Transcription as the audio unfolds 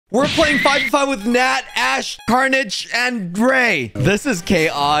We're playing 5v5 with Nat, Ash, Carnage, and Ray. This is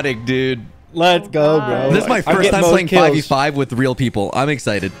chaotic, dude. Let's go, bro. This is my first time playing 5v5 with real people. I'm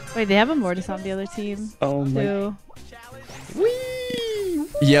excited. Wait, they have a Mortis on the other team. Oh my. Whee!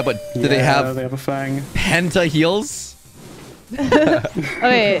 Yeah, but do they have a fang. Penta heals? Oh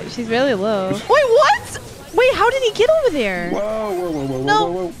wait, she's really low. Wait, what? Wait, how did he get over there? Whoa.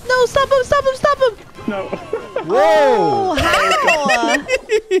 No, stop him. No. Whoa! Oh, how?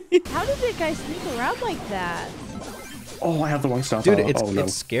 How did that guy sneak around like that? Oh, I have the wrong stuff. Dude,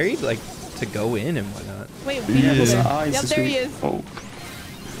 it's scary like to go in and whatnot. Wait, we have Yep, there he is. Oh.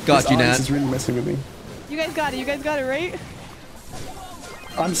 Got you, Nat. This is really messing with me. You guys got it, right?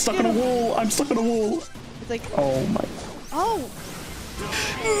 I'm stuck on a wall. It's like, Oh my. oh.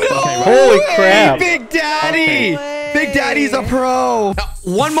 No! Okay, Holy crap. Big Daddy! Okay. Big Daddy's a pro! Now,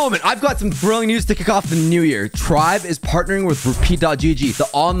 one moment. I've got some thrilling news to kick off the new year. Tribe is partnering with Repeat.gg, the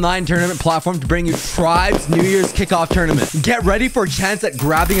online tournament platform, to bring you Tribe's New Year's kickoff tournament. Get ready for a chance at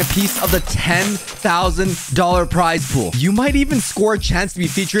grabbing a piece of the $10,000 prize pool. You might even score a chance to be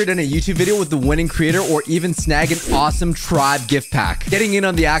featured in a YouTube video with the winning creator or even snag an awesome Tribe gift pack. Getting in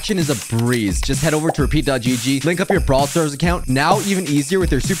on the action is a breeze. Just head over to Repeat.gg, link up your Brawl Stars account, now even easier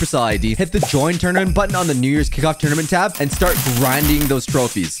with your Supercell ID. Hit the join tournament button on the New Year's kickoff tournament tab and start grinding those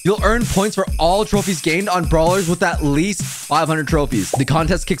trophies. You'll earn points for all trophies gained on brawlers with at least 500 trophies. The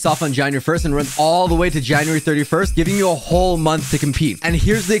contest kicks off on January 1st and runs all the way to January 31st, giving you a whole month to compete. And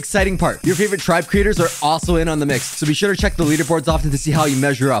here's the exciting part. Your favorite Tribe creators are also in on the mix, so be sure to check the leaderboards often to see how you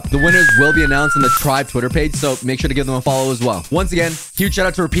measure up. The winners will be announced on the Tribe Twitter page, so make sure to give them a follow as well. Once again, huge shout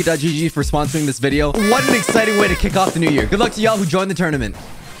out to Repeat.gg for sponsoring this video. What an exciting way to kick off the new year. Good luck to y'all who joined the tournament.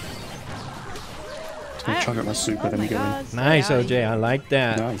 I'm gonna chug up my super, then we go in. Nice, OJ. I like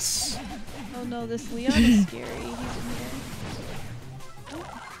that. Nice. Oh no, this Leon is scary. He's in here.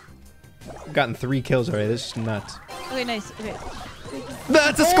 I've gotten 3 kills already. This is nuts. Okay, nice. Okay.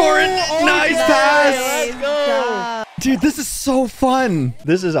 That's a scoring. Nice pass. Let's go. Dude, this is so fun.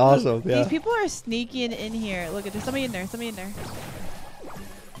 This is awesome. Yeah. These people are sneaking in here. Look at there's somebody in there.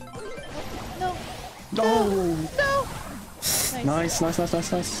 No. No. No. Nice.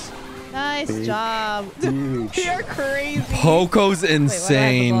 Nice Big, job. Huge. We are crazy. Poco's Wait, why do I have the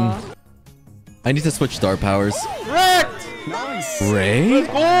insane. ball? I need to switch star powers. Wrecked! Nice. Ray?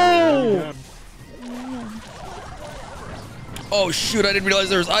 Oh! Oh shoot, I didn't realize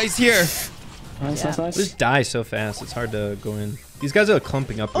there was ice here. Nice. This dies so fast. It's hard to go in. These guys are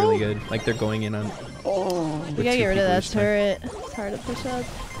clumping up really good. Like they're going in on. Oh. We gotta get rid of that turret. It's hard to push up.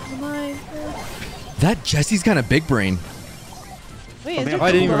 Come on. That Jesse's kind of big brain. Wait, is there Oh,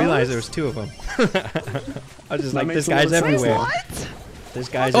 I didn't even two realize bows? there was 2 of them. I was just like, makes this a lot guy's of sense. everywhere. What? This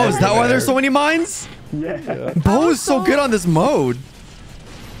guy's Oh, is that why there's so everywhere. many mines? Yeah. Bo is so good on this mode.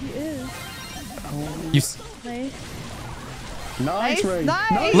 He is. You Nice, Ray.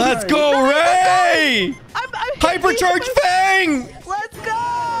 Nice. Let's go, Ray! I'm Hypercharge Fang! Let's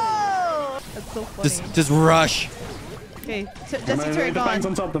go! That's so funny. Just rush. Okay, Jesse The turret fang's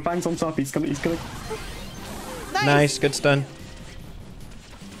gone. on top. The fang's on top. He's gonna. Nice, good stun.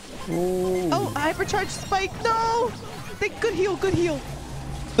 Oh, hypercharge spike. No! Good heal.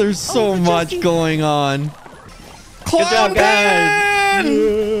 There's so good much Jesse. going on. Good job,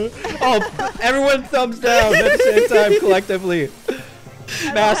 guys. Oh, everyone thumbs down at the same time collectively.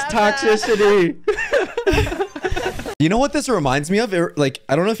 Mass toxicity. You know what this reminds me of? Like,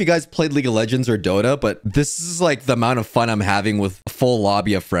 I don't know if you guys played League of Legends or Dota, but this is like the amount of fun I'm having with a full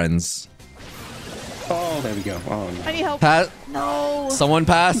lobby of friends. Oh, there we go. Oh, no. I need help. No. Someone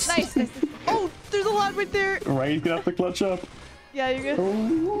pass. Nice. Oh, there's a lot right there. Ray's gonna have to clutch up. Yeah, you're good.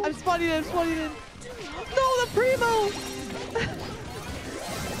 Oh. I'm spawning in. No, the primo.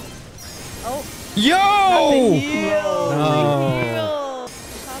 Oh. Yo! No.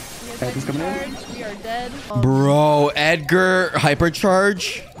 Edgar's coming in. We are dead. Bro, Edgar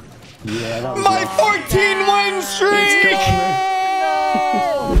hypercharge. Yeah, that was My it. 14-win streak!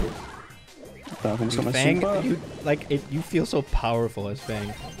 That one's got my Fang, super. you feel so powerful as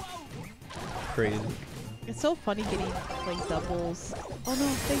Fang. Crazy. It's so funny getting like doubles. Oh no,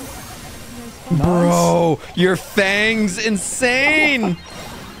 thanks. Bro, your Fang's insane.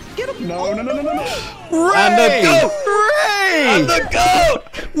 Get him. No. Ray! I'm the GOAT! Ray! I'm the GOAT!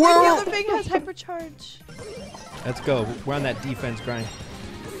 The other thing has hypercharge. Let's go. We're on that defense grind.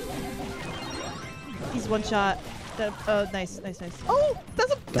 He's one shot. Nice. Oh,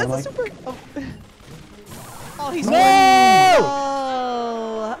 that's a super. Oh, he's No!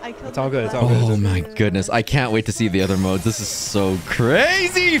 Oh, I killed It's all him. good. It's all good. Oh my goodness. I can't wait to see the other modes. This is so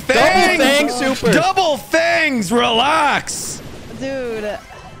crazy. Double Fang super. Double Fangs. Relax. Dude,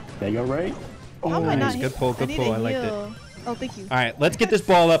 There you go, Ray. How am I not Good pull, good need pull. a I liked it. heal. Oh, thank you. All right, let's get this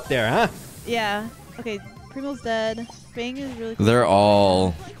ball up there, huh? Yeah. Okay, Primo's dead. Fang is really close. They're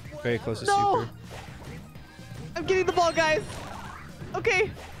all... Very close to No! super. I'm getting the ball, guys. Okay.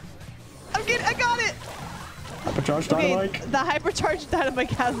 I got it. Hypercharged Okay, dynamite. the hypercharged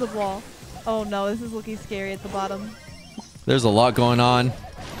dynamite has the ball. Oh no, this is looking scary at the bottom. There's a lot going on.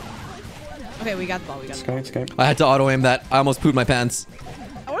 Okay, we got the ball. We got the ball. Escape. I had to auto-aim that. I almost pooed my pants.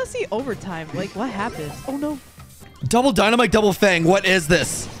 I want to see overtime. Like, what happened? Oh no. Double dynamite, double fang. What is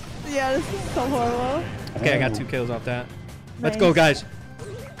this? Yeah, this is so horrible. Okay, I got 2 kills off that. Let's go, guys.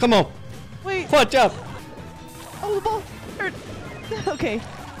 Come on. Wait. Clutch up. Oh, the ball hurt. Okay.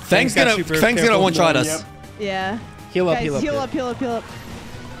 Fang's got gonna super. Fang's gonna Careful. one-shot us. Yep. Yeah. Heal up, Guys, heal up. heal up, heal up, heal up.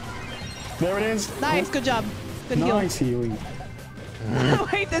 There it is. Nice, good job. Good Nice healing. heal.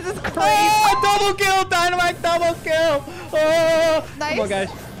 Wait, this is crazy. Oh, double kill, dynamite, double kill. Oh, Nice. Come on, guys.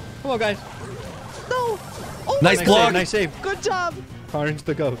 Come on, guys. No. Oh, Nice my block. God. Nice save. Good job. Orange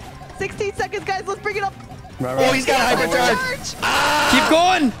the goat. 16 seconds, guys. Let's bring it up. Right, Oh, he's got a hypercharge. Keep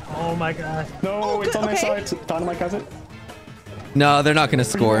going. Oh my god. No, Oh, it's on their okay. side. Dynamite has it. No, they're not gonna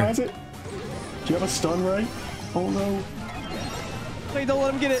Primo score. has it. Do you have a stun, Ray? Oh no. Wait, don't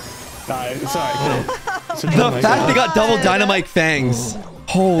let him get it. Nah, it's alright. The fact they got double dynamite fangs.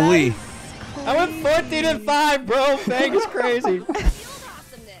 Holy. I went 14 and 5, bro. Fang is crazy.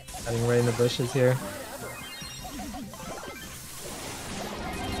 Hiding right in the bushes here.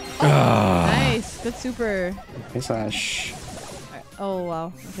 Nice. Good super. It's Ash. Oh,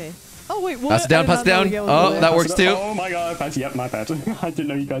 wow. Okay. Oh, wait. What? Pass it down, I did pass it not know down. Miguel was Oh, there. that works too. Oh my god, that's yep, my bad. I didn't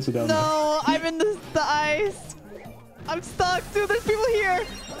know you guys were down there. No, I'm in the ice. I'm stuck. Dude, there's people here.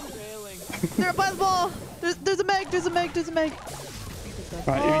 They're by the ball. There's a meg. There's a meg. There's a meg.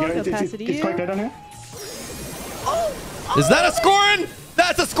 Right, here we go. Capacity It's quite here. good down here. Oh! Is that a scoring?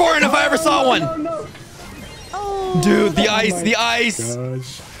 That's a scoring if I ever saw one. No. Oh! Dude, the ice, my the ice.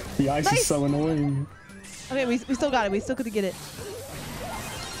 Gosh. The ice Nice. is so annoying. Okay, we still got it. We still could get it.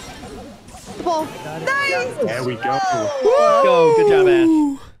 The ball. Nice! There we go. Go. Good job,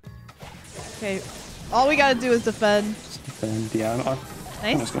 Ash. Okay. All we gotta do is defend. And yeah, I'm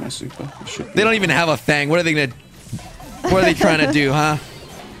Nice. just gonna super. It should They be. don't even have a fang. What are they gonna... What are they trying to do, huh?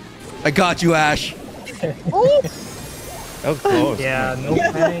 I got you, Ash. Oh! That was close. Yeah, no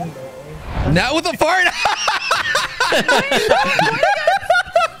bang. Now with a fart.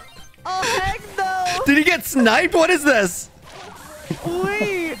 Oh, heck no! Did he get sniped? What is this?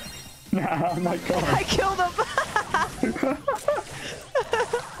 Wait! Nah, my god. I killed him!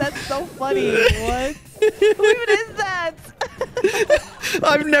 That's so funny. What? Who even is that?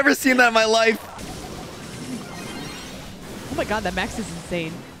 I've never seen that in my life. Oh my god, that Max is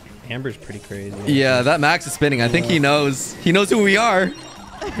insane. Amber's pretty crazy. Yeah, that Max is spinning. I think he knows. He knows who we are.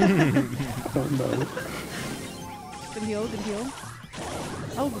 Oh no. Good heal, good heal.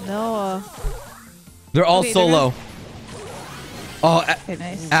 Oh no. They're all Okay, they're solo. Oh, Okay,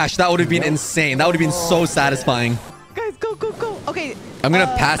 nice. Ash, that would have been insane. That would have been so satisfying. Guys, go, go, go. Okay. I'm gonna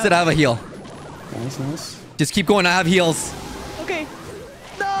pass it. I have a heal. Nice, nice. Just keep going. I have heals. Okay.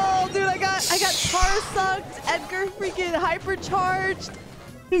 No, dude, I got tar sucked. Edgar freaking hypercharged.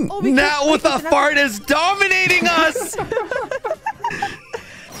 Oh, we Now can- with we a can fart is dominating us.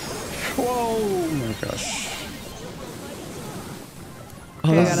 Whoa. Oh my gosh. Oh,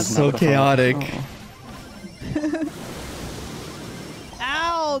 Okay, I this got is him. so Not the fun. chaotic. Oh.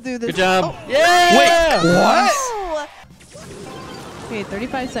 Ow, dude. This Good job. Oh. Yeah. Wait, what? Ow. Okay,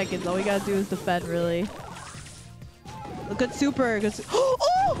 35 seconds. All we gotta do is defend, really. A good super. Good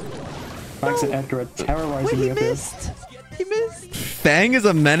oh! Max and Edgar are terrorizing Wait, me he up here. missed. He missed. Fang is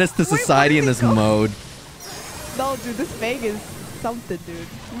a menace to society in where this did he go? mode. No, dude, this Fang is something, dude.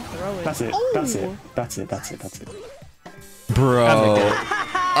 Throw it. That's it. Oh. That's it. That's it. That's it. That's it. Bro.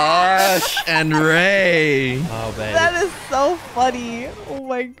 Ash and Ray. Oh, baby. That is so funny. Oh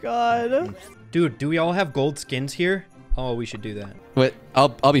my god. Dude, do we all have gold skins here? Oh, we should do that. Wait, I'll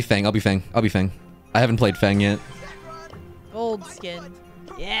be Fang. I'll be Fang. I'll be Fang. I haven't played Fang yet. Gold skin.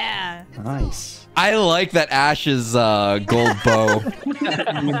 Yeah. Nice. I like that Ash's gold bow.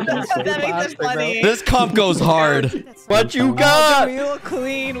 That makes it funny. This comp goes hard. What you Oh, got? dude, we look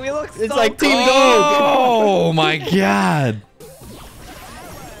clean. We look It's so like Team clean. Gold. Oh my god.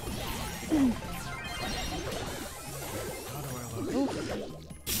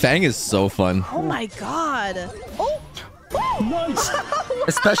 Fang is so fun. Oh my god. Oh. Nice.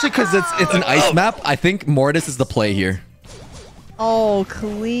 Especially because it's an ice map. I think Mortis is the play here. Oh,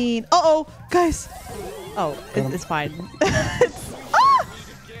 clean. Uh-oh, guys. Oh, it's fine.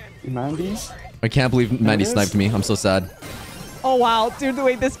 Mandy's. I can't believe Mandy is. sniped me. I'm so sad. Oh wow, dude, the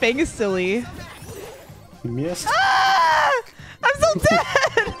way this bang is silly. You missed. Ah! I'm so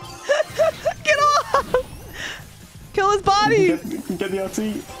dead! Get off! Kill his body! Get the RT.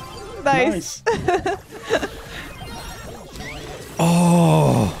 Nice.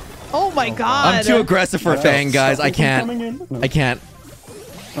 Oh. Oh my god. I'm too aggressive for a Fang, guys. I can't. I can't.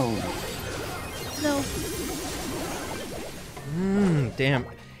 Oh. No. Damn.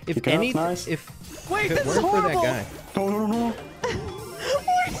 If Kick out, any, nice. if Wait, it this is weren't for that horrible. guy. No.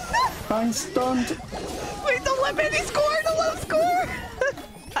 I'm stunned. Wait, don't let Mandy score! Don't let him score!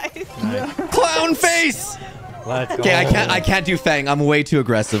 Nice. Clown face. Let's go. Okay, I can't do Fang. I'm way too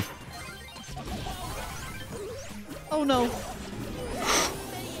aggressive. Oh no.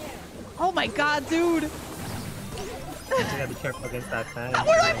 Oh my god, dude. You gotta be careful against that fan.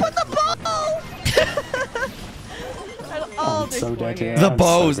 Where do I put the ball? Oh, they're so dead scoring here. it. The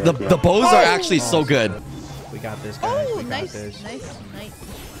bows. The bows are actually so good. We got this, guys. Oh, we got nice, this. nice.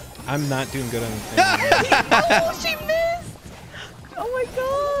 I'm not doing good on the thing. Oh, she missed! Oh my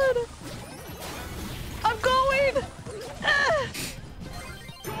god! I'm going! Ah.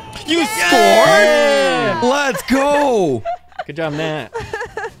 You scored. Let's go. Good job, Nat.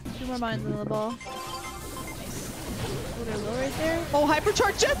 2 more mines on the ball. Nice. Oh, they're low right there. Oh,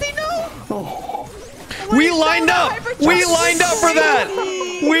 hypercharge Jesse, no! We lined up. We lined up for that.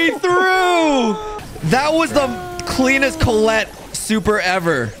 We threw. That was the cleanest Colette super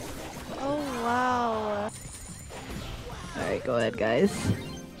ever. Oh, wow. Alright, go ahead, guys.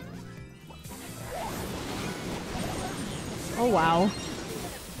 Oh, wow.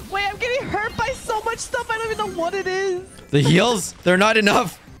 Wait, I'm getting hurt by so much stuff. I don't even know what it is. The heals, they're not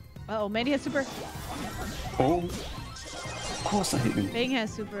enough. Uh oh, Mandy has super. Oh. Of course I hit me. Bang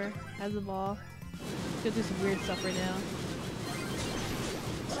has super. Has the ball. He's gonna do some weird stuff right now.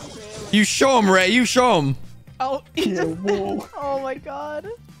 You show him, Ray. You show him. Oh, he Yeah, just. whoa. Oh my god.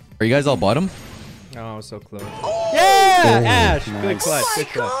 Are you guys all bottom? Oh, so close. Oh, Yeah, Ash. Good nice. clutch. my Good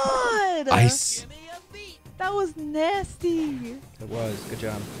clutch. god. Ice. That was nasty. It was. Good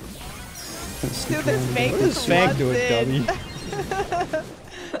job. Dude, this fake What is just Fang runs doing, in. dummy?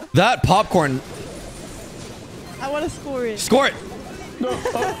 That popcorn. I want to score it. Score it.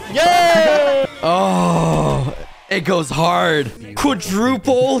 Yay! Oh, it goes hard.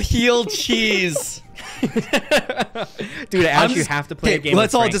 Quadruple heel cheese. Dude, Ash, you just- have to play a okay, game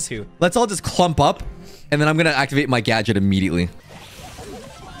with Frank too. let's all just clump up, and then I'm gonna activate my gadget immediately.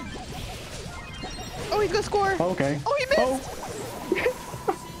 Oh, he's gonna score. Okay. Oh, he missed.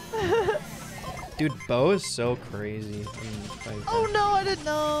 Dude, Bo is so crazy. Oh no, I didn't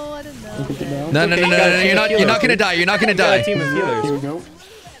know. I didn't know. Get it down. No, Okay, you got a team of you're not healers. gonna die. You're not gonna Got a die. team of healers. Here we go.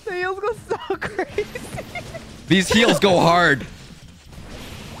 The heels go so crazy. These heals go hard.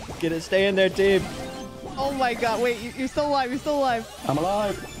 Get it, stay in there, team. Oh my god, wait, you're still alive. You're still alive. I'm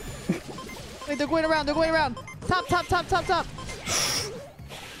alive. Wait, they're going around. They're going around. Top, top, top, top, top.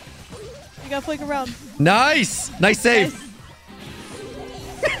 You gotta flick around. Nice save. Nice.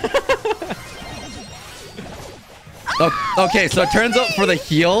 Okay, so it turns out for the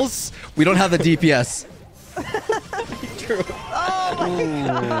heals, we don't have the DPS. True. Oh my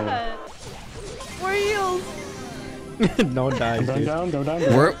god. We're heels. No dies, Down, dude. down.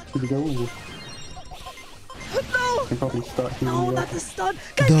 We're- Here we go. No. Can probably start healing No, you not up. the stun.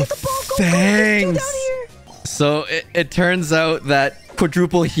 Guys, The get the ball. Go, fangs. go. Down here. So it turns out that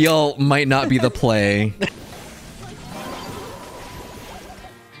quadruple heal might not be the play.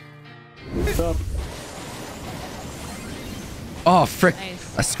 What's up? Oh, frick.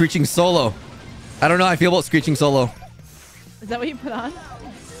 Nice. A screeching solo. I don't know how I feel about screeching solo. Is that what you put on?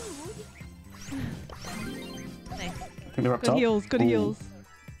 Nice. I think they're up Good top. heals. Good Ooh. heals.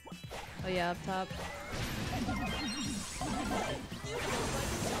 Oh yeah, up top.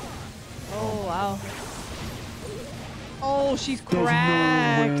 Oh wow. Oh, she's There's no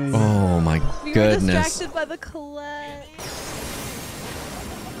cracked. way. Oh my We were goodness. distracted by the Colette.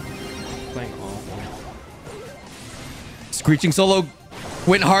 Playing awful. Screeching solo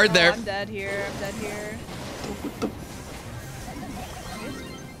went hard there. I'm dead here. I'm dead here.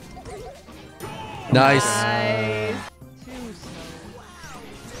 Nice. Nice. Too slow.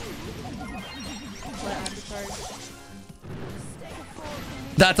 Let hypercharge.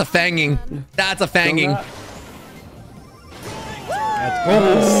 That's a fanging. That's a fanging. Let's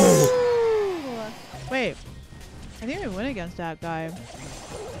go. Ooh. Wait. I think we win against that guy.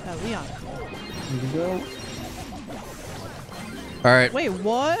 That Leon. Here we go. All right. Wait,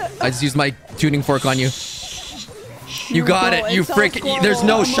 what? I just used my tuning fork on you. You got it. You freaking. There's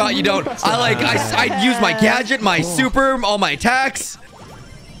no shot you don't. I use my gadget, my super, all my attacks.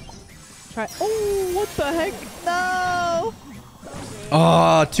 Try. Oh, what the heck? No.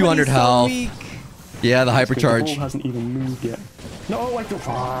 Oh, 200 health. So weak. Yeah, the The ball hypercharge. hasn't even moved yet. No, like the.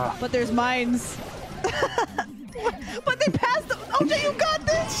 But there's mines. But they passed them. OJ, you got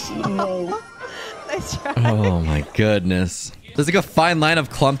this. No. Nice try. Oh my goodness. There's like a fine line of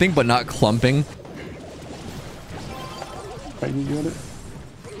clumping, but not clumping. You got it.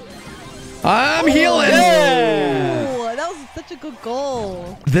 I'm healing. Oh, that was such a good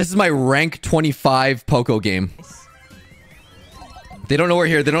goal. This is my rank 25 Poco game. They don't know we're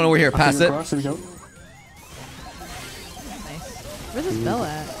here. They don't know we're here. Pass it. Across, there we go. Nice. Where's this bell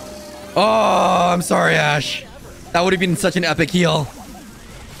at? Oh, I'm sorry, Ash. That would have been such an epic heal.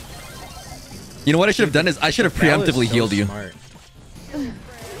 You know what I should have done is I should have preemptively healed you. Smart.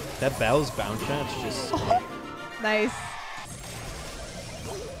 That Bell's bounce shot's just. Nice.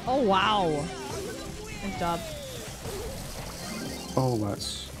 Oh, wow. Nice job. Oh,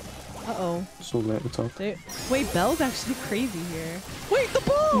 that's Uh-oh. so late at the top. Wait, Bell's actually crazy here. Wait, the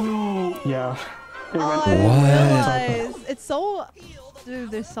ball! Yeah. It Oh, went I didn't What? realize. It's so...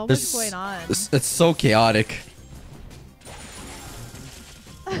 Dude, there's so much There's- going on. It's so chaotic.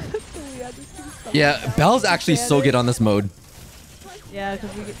 Yeah, Belle's actually so good on this mode. Yeah,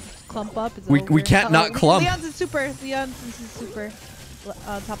 because we get clump up. It's We over. can't not clump. Leon's is super. Leon's is super.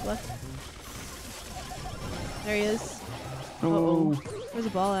 Top left. There he is. Uh-oh. Where's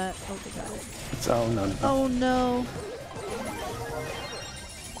the ball at? Oh, they got it. It's oh no. Oh, no.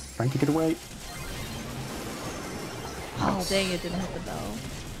 Trying to get away. Oh, dang, it didn't hit the bell.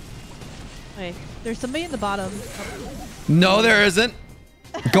 Okay, there's somebody in the bottom. No, there isn't.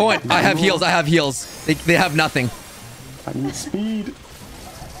 Go in. I have heals. I have heals. They have nothing. I need speed.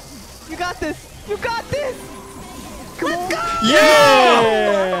 You got this. You got this. Let's go. Yeah!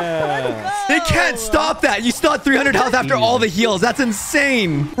 Yeah. They can't stop that. You still had 300 health after all the heals. That's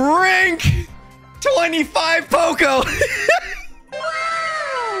insane. Rank 25 Poco.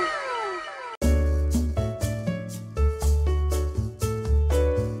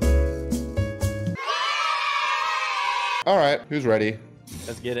 All right, who's ready?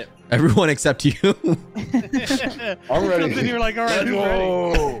 Let's get it. Everyone except you. I'm ready. Comes in here like, all right, who's ready?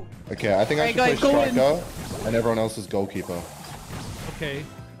 Whoa. Okay, I think I Alright, should play guys, go in. striker, and everyone else is goalkeeper. Okay.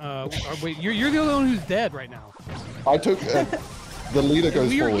 Wait, you're the only one who's dead right now. I took the leader goes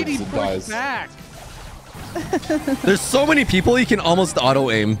We are forwards getting and pushed dies. back. There's so many people you can almost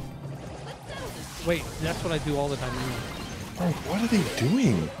auto aim. Wait, that's what I do all the time. Bro, what are they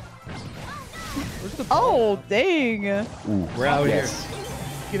doing? Where's the ball? Oh, dang. Ooh, We're out yes.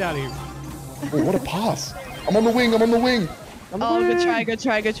 Get out of here. Oh, what a pass! I'm on the wing. I'm on the wing. Oh, good try, good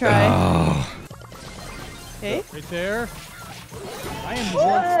try, good try. Oh. Okay. Right there. I am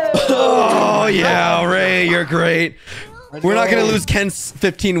one. Oh, yeah, Ray, you're great. We're not going to lose Ken's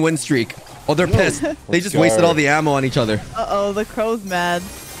 15 win streak. Oh, they're pissed. They just go. wasted all the ammo on each other. Uh-oh, the crow's mad.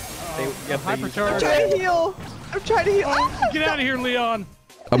 Hypercharge. I'm trying to heal. I'm trying to heal. Ah, Get out of here, Leon.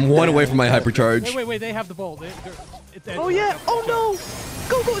 I'm one away from my hypercharge. Wait, they have the ball. Oh, yeah. Oh, no.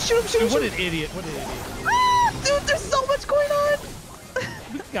 Go, go. Shoot him, shoot him, Dude, what shoot an him. idiot. What an idiot. Ah, dude, there's so much going on.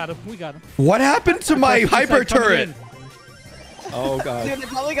 We got him. We got him. What happened to my Press hyper coming turret? in. Oh god. Dude, they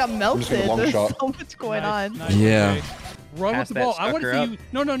probably got just melted. gonna long There's shot. so much going on. Nice, Yeah. okay. Run Pass with the ball. that I want to sucker see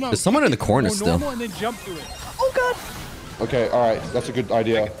you. No. There's someone in the corner Go still. normal and then jump to it. Oh, God. Okay, all right, that's a good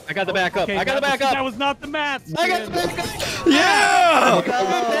idea. I got the backup. Okay, I got the that backup. was not the match. I got the backup. Yeah!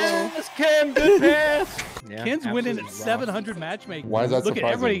 Yes, Ken. Good pass. Yeah, Ken's winning at absolutely 700 matchmaking. Why is that Look at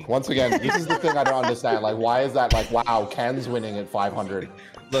surprising? everybody. Once again, this is the thing I don't understand. Like, why is that? Like, wow, Ken's winning at 500.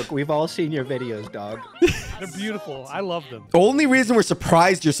 Look, we've all seen your videos, dog. They're beautiful. I love them. The only reason we're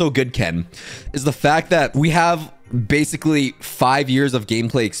surprised you're so good, Ken, is the fact that we have basically 5 years of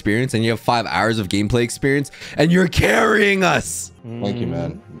gameplay experience and you have 5 hours of gameplay experience and you're carrying us. Thank you,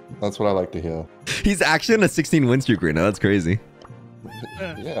 man. That's what I like to hear. He's actually on a 16 win streak right now. That's crazy.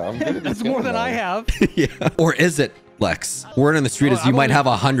 Yeah, I'm good at this That's more game, than I man. have. Yeah. Or is it, Lex? Word on the street Oh, is you I've might only- have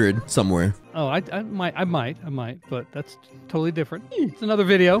 100 somewhere. Oh, I might, but that's totally different. It's another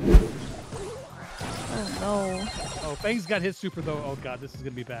video. Oh, no. Oh, Fang's got his super though. Oh god, this is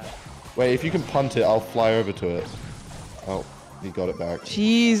gonna be bad. Wait, if you can punt it, I'll fly over to it. Oh, he got it back.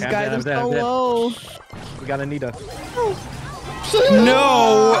 Jeez, Yeah, guys, I'm I'm dead, so I'm dead. low. We got Anita.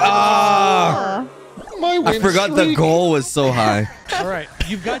 No! Ah! My I win forgot the streak. goal was so high. All right,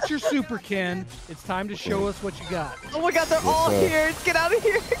 you've got your super, Ken. It's time to show us what you got. Oh, my God, they're all sir. here. Get out of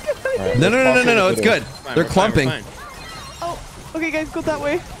here. Get out of All here. right, No, no, no, no, let's no, no. pass It's it. good. Fine, They're we're fine, clumping. we're fine. Oh, okay, guys, go that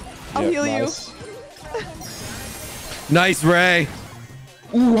way. I'll Yep, heal nice. Nice, Ray.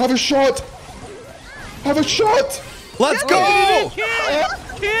 Ooh, have a shot. Have a shot. Let's go.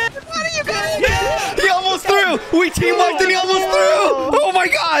 kid. What are you guys doing? He almost threw. We team wiped and he almost threw. Oh my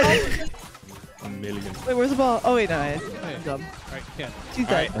god. A million. Wait, where's the ball? Oh wait, no, I'm dumb. All right, Ken. She's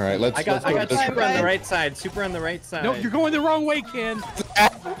All right. dead. All right, let's I got go this super way. on the right side. Super on the right side. No, you're going the wrong way, Ken.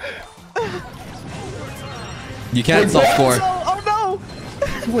 You can't self-score. Oh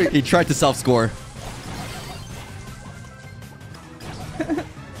no! He tried to self-score.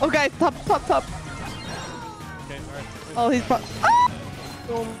 Oh guys, top. Okay, all right. Oh, he's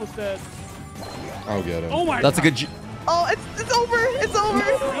Almost dead. I'll get him. Oh my. That's a God. good... Oh, it's over. It's over.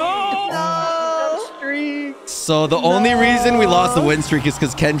 No. Streak. So the only reason we lost the win streak is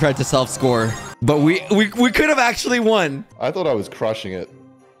because Ken tried to self-score. But we could have actually won. I thought I was crushing it.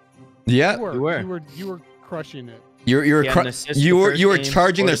 Yeah. You were crushing it. You were Yeah, an assist you the were first you were game,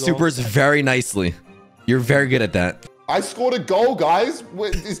 charging their scored a goal. supers very nicely. You're very good at that. I scored a goal, guys.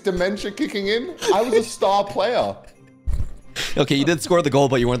 Is dementia kicking in? I was a star player. Okay, you did score the goal,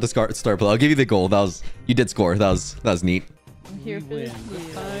 but you weren't the star player. I'll give you the goal. You did score. That was neat. I'm here for Win this.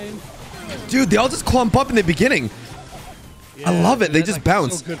 this time. Dude, they all just clump up in the beginning. I love it. They that's just like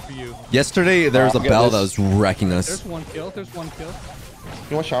bounce. So good for you. Yesterday, there was a I'll get bell this. that was wrecking us. There's one kill. There's one kill.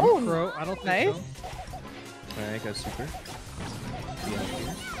 You want Sham? Bro, I don't think Nice. so. All right, got super.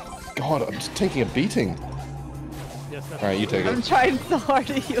 God, I'm just taking a beating. Yes, that's All right, you take I'm it. trying so hard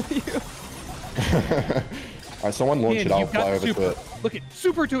to heal you. All right, someone launch Ken, it. I'll you've got fly over super. to it. Look it.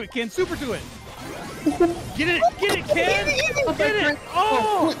 Super to it, Ken. Super to it. Get it, Ken. Get it.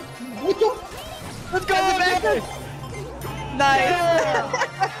 Oh. Let's go, man.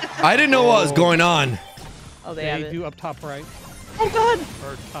 Nice. I didn't know what was going on. Oh, they have They it. do up top right Oh god.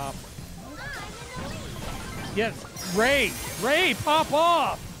 or top. Yes, Ray. Ray, pop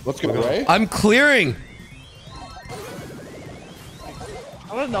off. Let's go, Ray. I'm clearing.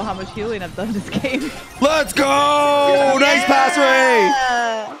 I want to know how much healing I've done this game. Let's go. Nice pass, Ray.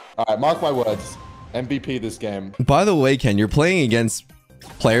 Yeah. All right, mark my words. MVP this game. By the way, Ken, you're playing against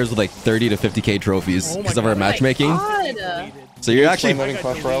players with like 30 to 50k trophies Oh my because of our God. matchmatching. God. So you're actually Explain that in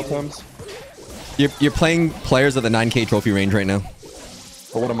Clash Royale terms. you're playing players at the 9k trophy range right now.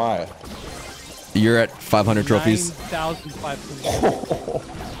 But what am I? You're at 500 trophies. 9,500.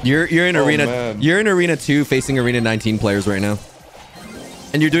 You're in Oh, arena. man. You're in arena 2 facing arena 19 players right now,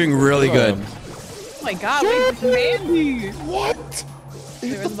 and you're doing really good. Oh my god, wait, Mandy. What?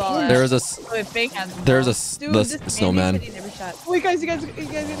 Wait, where's the ball at? There is a Wait, fake hands. there's a Dude, the this snowman. Mandy's hitting every shot. Wait, guys, you guys gotta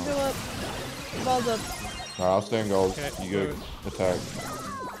go up. The ball's up. All right, I'll stay in goals. Okay. You go attack.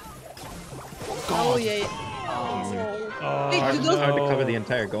 Oh, yeah. Wait, Oh, dude, It's those hard to cover the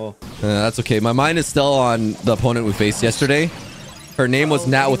entire goal. That's okay. My mind is still on the opponent we faced yesterday. Her name was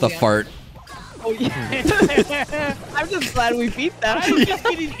Nat with a yeah. fart. Oh, yeah. I'm just glad we beat them. I'm just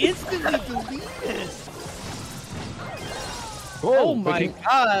getting instantly deleted. Oh my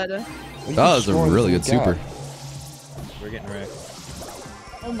god. That was a really good super. We're getting wrecked.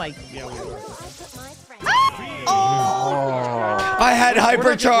 Oh my. Yeah, we were. Oh! I had We're not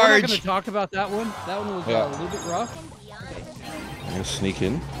going hypercharge. to talk about that one. That one was Yeah. a little bit rough. I'm gonna sneak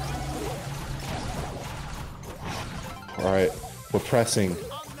in. All right, we're pressing.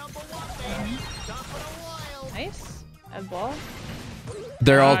 Nice. And ball.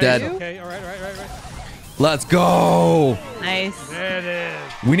 They're all Nice. dead. Okay, all right. Let's go. Nice. There it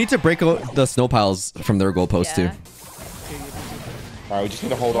is. We need to break out the snow piles from their goalpost Yeah. too. All right, we just need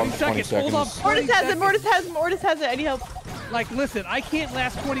to hold on for 20 Hold on. seconds. Mortis has it. Mortis has it. Mortis has it. I need help. Like, listen, I can't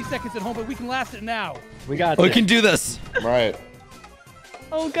last 20 seconds at home, but we can last it now. We got We this. can do this. All right.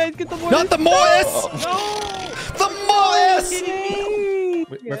 Oh, guys, get the Mortis. Not the Mortis. The Mortis.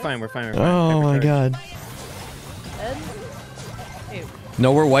 We're fine. We're fine. Oh my god. Hey,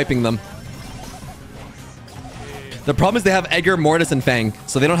 No, we're wiping them. The problem is they have Edgar, Mortis, and Fang,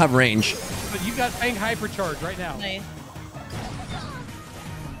 so they don't have range. But you got Fang hypercharge right now. nice.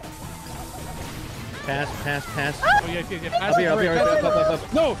 Pass. Oh, yeah. I'll be right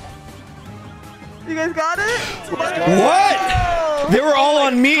up. No. You guys got it? What? They were all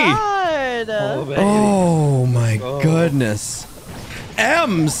on me. God. Oh my goodness.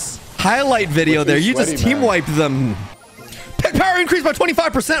 M's highlight video there. You just sweaty, team man. wiped them. Pick power increased by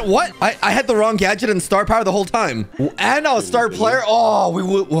 25%. What? I had the wrong gadget and star power the whole time. And I was star player. Oh, we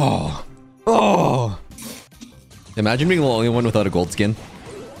would. Whoa. Oh. Imagine being the only one without a gold skin.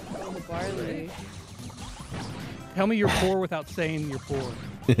 Barley. Tell me you're poor without saying you're poor.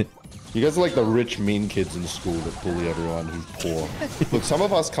 You guys are like the rich, mean kids in school that bully everyone who's poor. Look, some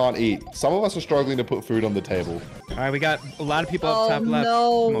of us can't eat. Some of us are struggling to put food on the table. All right, we got a lot of people up Oh, top left.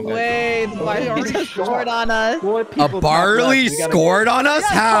 no Come on, guys. way. The Barley already just scored on us. Four A people top barley left. We gotta- scored on us? I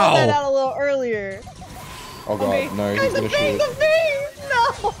called that How? out a little earlier. Oh god, no, Guys, he's the gonna face, shoot. the face!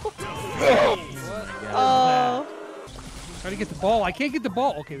 No! Oh. Try to get the ball. I can't get the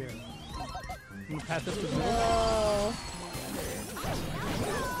ball. Okay, there. I'm gonna pass this to the middle. Oh.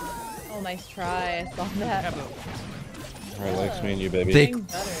 Oh, nice try. I saw that. Have a- All right, Lex, me and you, baby.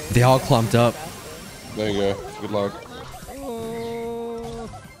 They all clumped up. There you go. Good luck. Oh.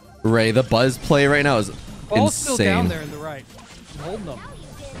 Ray, the buzz play right now is Ball's still down insane. there in the right. I'm holding them.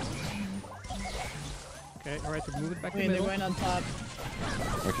 Okay, all right, so move it back to the Wait, they're middle. going on top.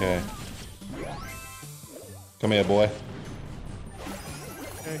 Okay. Come here, boy.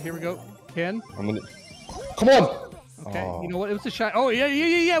 Okay, here we go. Ken. I'm gonna. Come on. Okay, Oh. you know what? It was a shot. Oh,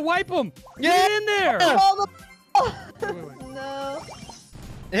 yeah. Wipe him. Get in there. Oh, Wait, wait. no.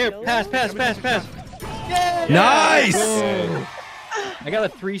 Here, pass. Yeah. Nice! Okay. I got a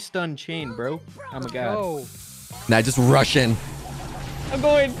 3-stun chain, bro. I'm a god. Oh, Now just rush in. I'm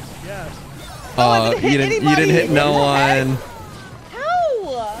going. yes. I didn't You hit didn't hit anybody. no one.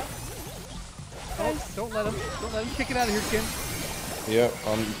 How? Oh, don't let him kick it out of here, Ken. Yep,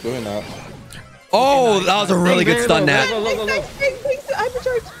 I'm doing that. Oh, that was a really good stun, Nat. Thanks,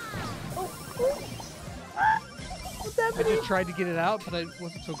 hypercharge. Oh. What's I happening? just tried to get it out, but I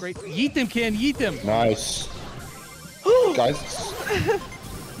wasn't so great. Yeet them, Ken. Yeet them. Nice. Guys.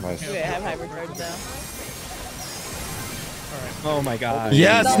 Nice. Wait, I have hypercharge now. Oh my god.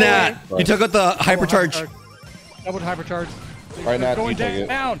 Yes, No. Nat. You took out the hypercharge. Double hypercharge. All right, Nat, Going you take it.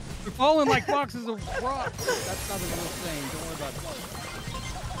 down. They're falling like boxes of rocks. That's not a real thing. Don't worry about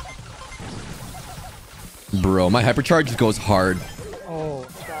it. Bro, my hypercharge goes hard. Oh,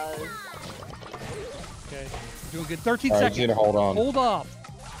 It does. okay. Doing good. 13 All right, seconds. you need to hold on. Hold off.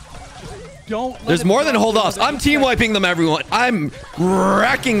 Don't let There's it more than drop hold till offs. the I'm next team second. wiping them, everyone. I'm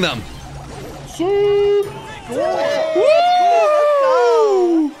wrecking them. Woo!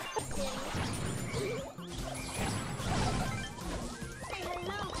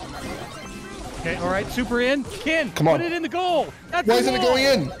 Okay, all right. Super in. Ken, Come on. put it in the goal. That's Why the isn't it goal. going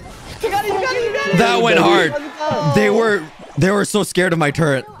in? You got it. That went hard. Let's go. They were so scared of my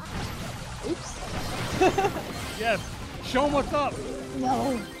turret. Yes. Show them what's up.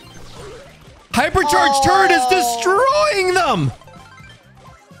 No. Hypercharge turret is destroying them.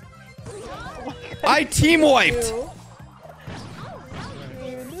 I team wiped.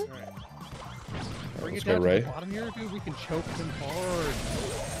 Bring Let's it go, down to Ray. the bottom here, dude. We can choke them hard.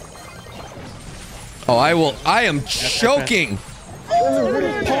 Oh, I am choking.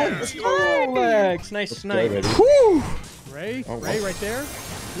 Lex, nice snipe. Ready? Whew. Ray, Oh, Ray, right there.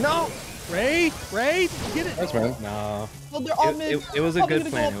 No. Ray, get it. Thanks, man. No. Well, they're all It, mid. it was a Probably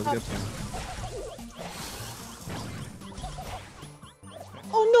good gonna plan. go It was up a good top. plan.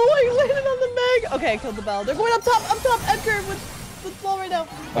 Oh no, I landed on the Meg. Okay, I killed the bell. They're going up top, Edgar with ball right now.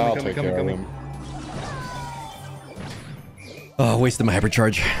 I'll Coming, take coming, care of coming. him. Oh, wasted my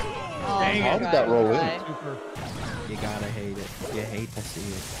hypercharge. Oh, Dang How it. did that roll in? Super. You gotta hate it. You hate to see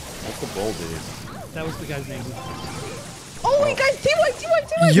it. What's the ball, dude? That was the guy's name. Oh wait, guys, team wipe.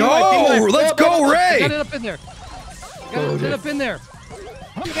 Yo, let's go, Got Ray. it up in there. Got it up in there.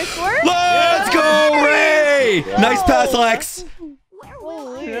 You guys score? Let's go, Ray. Nice pass, Lex.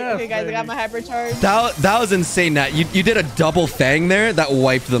 Holy. Yes, Okay, guys, I got my hypercharge. That was insane, Nat. You did a double fang there that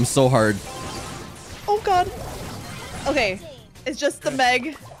wiped them so hard. Oh god. Okay, it's just the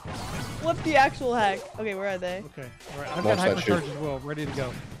Meg. What the actual heck? Okay, where are they? Okay. All right. I've Launch got that shit. hypercharge as well. Ready to go.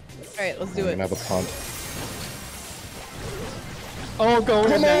 All right, let's do I'm it. gonna have a punt. Oh, go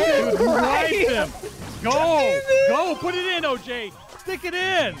in there. Dude, wipe him. Go. Put it in, OJ. Stick it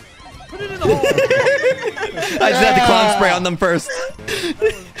in. Put it in the hole. I just had the clown spray on them first.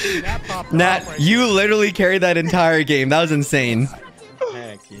 That popped Nat, off right you literally carried that entire game. That was insane.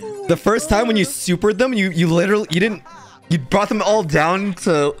 Heck yeah. The first time when you supered them, you brought them all down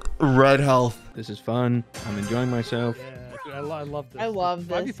to red health. This is fun. I'm enjoying myself. there. Yeah, dude, I love this. I love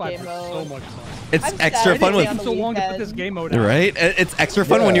this 5v5 game was mode. so much fun. It's I'm extra sad fun it with, on Took so long to put this weekend. game mode out. right? It's extra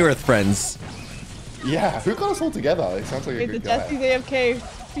fun when Yeah. you're with friends. Yeah, who got us all together? It sounds like a Wait, the good guy. Jesse's AFK.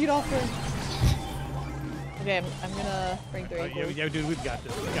 Feed off her. Okay, I'm gonna bring three. Yeah, dude, we've got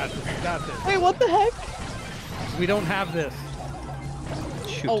this. We got this. Wait, what the heck? We don't have this.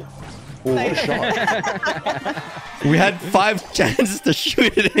 Shoot. Oh, Oh, what a nice. shot. We had 5 chances to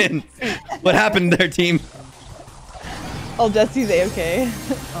shoot it in. What happened there, team? Oh, Jesse's AFK.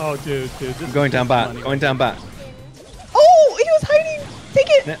 Oh, dude. This I'm going down bot. funny. Going down bot. Oh, he was hiding. Take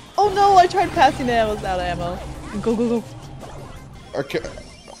it. Yeah. Oh no, I tried passing it. I was out of ammo. Go. Okay.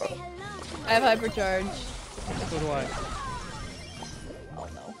 I have hypercharge. So do I. Oh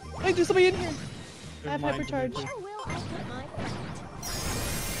no. Wait, there's somebody in here. I have There's mine, hypercharge. too.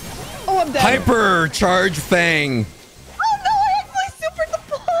 Oh, I'm dead. Hypercharge Fang. Oh no, I actually supered the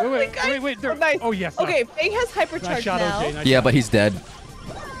ball. Wait. Oh, nice. Oh, yes. Okay, Fang has Nice hypercharge shot, now. OJ. Nice Yeah, shot. but he's dead.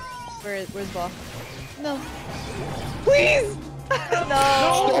 Where's ball? No. Please.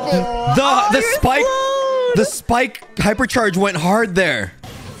 No. The you're spike, slow. the spike hypercharge went hard there.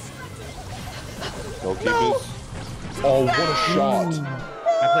 Goalkeepers. Oh, what a shot.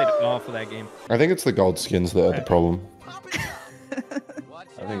 I played off of that game. I think it's the gold skins that are the problem.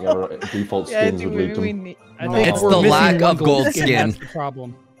 I think our default Yeah, I skins think would lead them. need. I think It's we're the missing lack one of gold skin. skin. That's the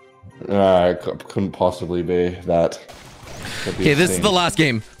problem. Couldn't possibly be that. Could be Okay, a this is thing. the last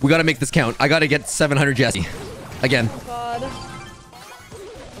game. We got to make this count. I got to get 700 Jesse. Again. God.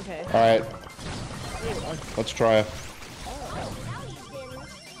 Okay. All right. Let's try it.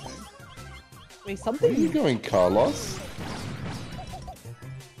 Wait, Where are you something going, Carlos?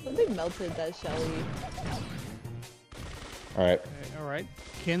 melted that Shelly. All right. All right.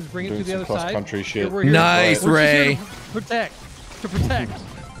 Ken's bringing it Doing to the some other side. cross-country shit. Here, we're here. Nice, We're just here Ray. to protect. To protect.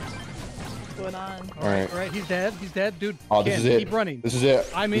 What's going on? All right. All right, he's dead. He's dead, dude. Oh, this Ken, is it. Keep running. This is it.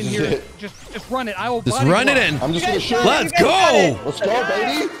 I'm in This is here. it. Just run it. I will. Just body run it block. in. I'm just gonna shoot. Let's You guys got go. it. Let's go,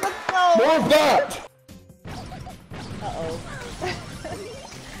 baby. No. More of that. Uh-oh.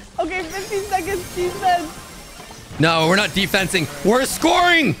 Okay, 15 seconds, defense. No, we're not defensing. We're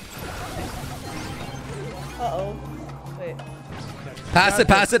scoring. Uh-oh. Wait. Pass it.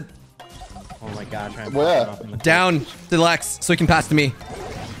 Pass it. Oh my god, trying to Where? push it off in the Down to Lex so he can pass to me.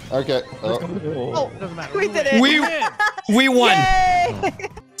 Okay. Oh, Doesn't matter. we did it. We won. Yay!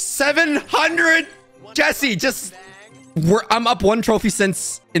 700. Jesse, I'm up one trophy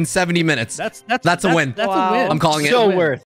since in 70 minutes. That's a win. That's Wow. a win. I'm calling it. So worth.